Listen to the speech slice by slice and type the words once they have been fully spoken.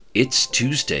It's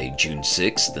Tuesday, June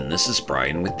 6th, and this is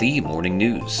Brian with the Morning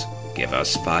News. Give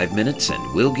us 5 minutes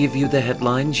and we'll give you the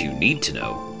headlines you need to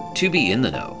know to be in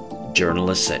the know.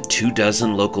 Journalists at 24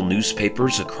 local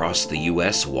newspapers across the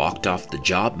U.S. walked off the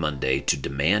job Monday to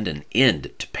demand an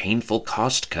end to painful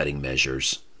cost-cutting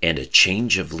measures and a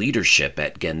change of leadership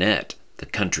at Gannett, the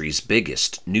country's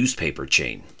biggest newspaper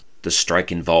chain. The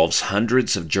strike involves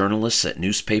hundreds of journalists at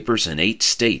newspapers in 8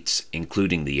 states,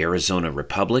 including the Arizona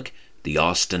Republic, the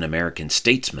Austin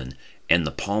American-Statesman, and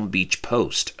the Palm Beach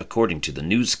Post, according to the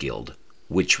News Guild,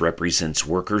 which represents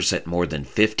workers at more than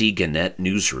 50 Gannett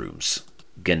newsrooms.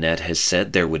 Gannett has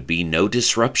said there would be no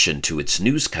disruption to its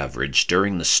news coverage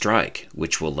during the strike,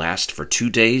 which will last for 2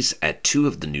 days at 2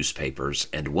 of the newspapers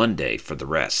and 1 day for the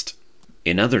rest.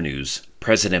 In other news,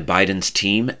 President Biden's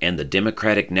team and the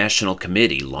Democratic National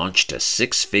Committee launched a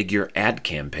 6-figure ad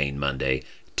campaign Monday,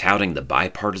 touting the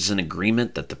bipartisan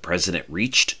agreement that the president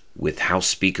reached with House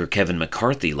Speaker Kevin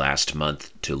McCarthy last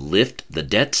month to lift the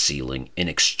debt ceiling in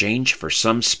exchange for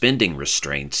some spending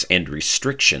restraints and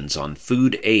restrictions on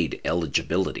food aid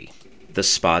eligibility. The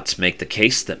spots make the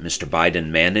case that Mr. Biden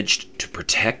managed to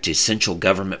protect essential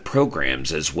government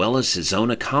programs as well as his own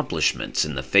accomplishments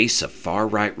in the face of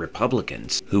far-right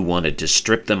Republicans who wanted to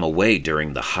strip them away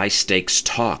during the high-stakes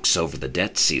talks over the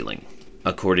debt ceiling.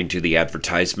 According to the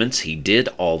advertisements, he did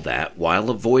all that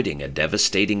while avoiding a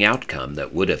devastating outcome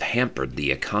that would have hampered the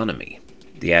economy.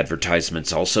 The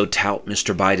advertisements also tout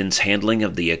Mr. Biden's handling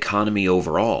of the economy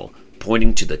overall,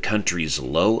 pointing to the country's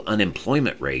low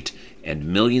unemployment rate and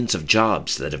millions of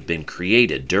jobs that have been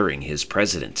created during his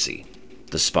presidency.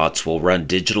 The spots will run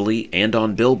digitally and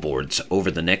on billboards over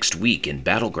the next week in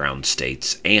battleground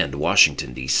states and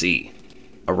Washington, D.C.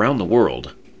 Around the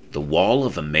world, the wall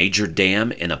of a major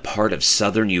dam in a part of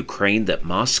southern Ukraine that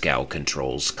Moscow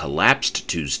controls collapsed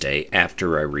Tuesday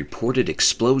after a reported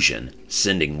explosion,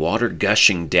 sending water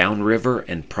gushing downriver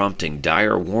and prompting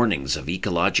dire warnings of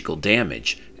ecological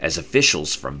damage as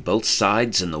officials from both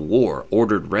sides in the war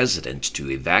ordered residents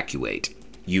to evacuate.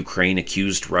 Ukraine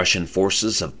accused Russian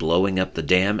forces of blowing up the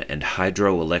dam and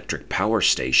hydroelectric power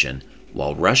station,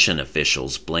 while Russian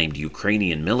officials blamed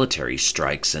Ukrainian military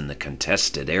strikes in the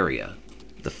contested area.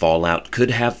 The fallout could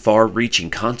have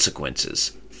far-reaching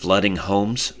consequences, flooding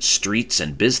homes, streets,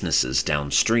 and businesses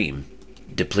downstream,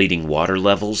 depleting water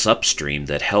levels upstream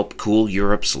that help cool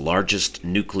Europe's largest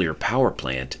nuclear power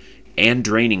plant, and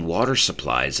draining water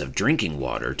supplies of drinking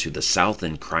water to the south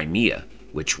in Crimea,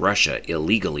 which Russia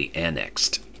illegally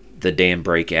annexed. The dam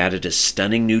break added a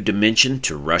stunning new dimension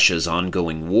to Russia's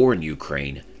ongoing war in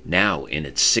Ukraine, now in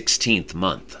its 16th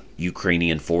month.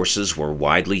 Ukrainian forces were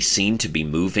widely seen to be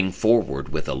moving forward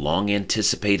with a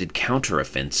long-anticipated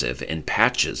counteroffensive in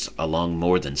patches along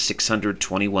more than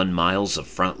 621 miles of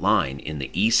front line in the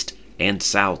east and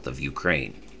south of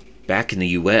Ukraine. Back in the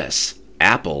U.S.,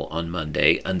 Apple on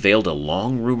Monday unveiled a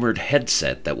long-rumored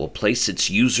headset that will place its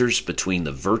users between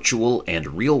the virtual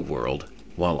and real world,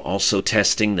 while also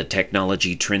testing the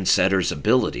technology trendsetter's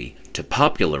ability to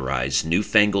popularize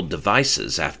newfangled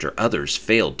devices after others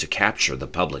failed to capture the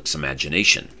public's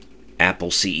imagination. Apple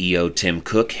CEO Tim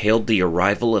Cook hailed the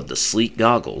arrival of the sleek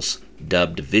goggles,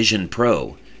 dubbed Vision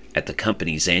Pro, at the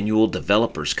company's annual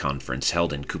developers conference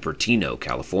held in Cupertino,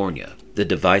 California. The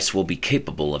device will be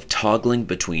capable of toggling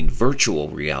between virtual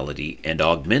reality and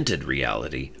augmented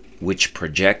reality, which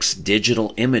projects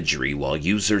digital imagery while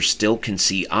users still can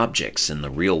see objects in the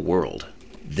real world.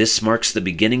 This marks the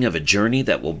beginning of a journey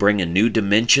that will bring a new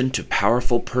dimension to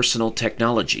powerful personal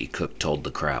technology, Cook told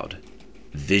the crowd.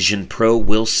 Vision Pro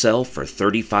will sell for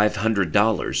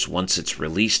 $3,500 once it's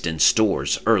released in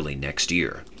stores early next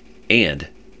year. And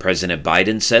President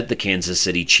Biden said the Kansas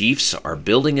City Chiefs are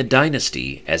building a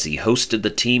dynasty as he hosted the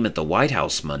team at the White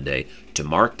House Monday to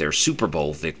mark their Super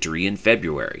Bowl victory in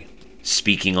February.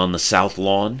 Speaking on the South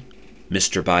Lawn,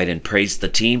 Mr. Biden praised the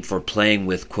team for playing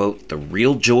with, quote, the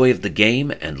real joy of the game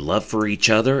and love for each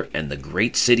other and the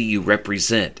great city you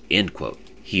represent, end quote.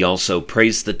 He also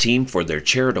praised the team for their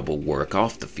charitable work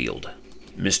off the field.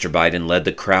 Mr. Biden led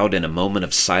the crowd in a moment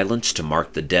of silence to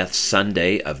mark the death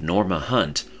Sunday of Norma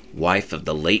Hunt, wife of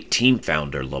the late team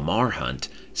founder Lamar Hunt,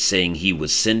 saying he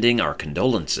was sending our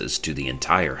condolences to the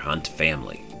entire Hunt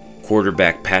family.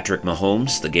 Quarterback Patrick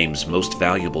Mahomes, the game's most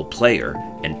valuable player,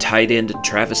 and tight end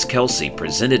Travis Kelce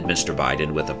presented Mr.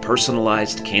 Biden with a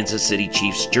personalized Kansas City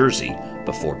Chiefs jersey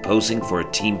before posing for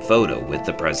a team photo with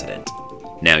the president.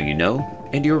 Now you know,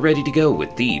 and you're ready to go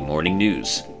with the Morning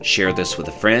News. Share this with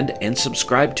a friend and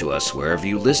subscribe to us wherever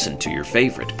you listen to your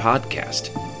favorite podcast.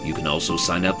 You can also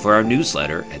sign up for our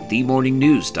newsletter at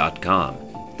themorningnews.com.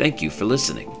 Thank you for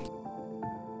listening.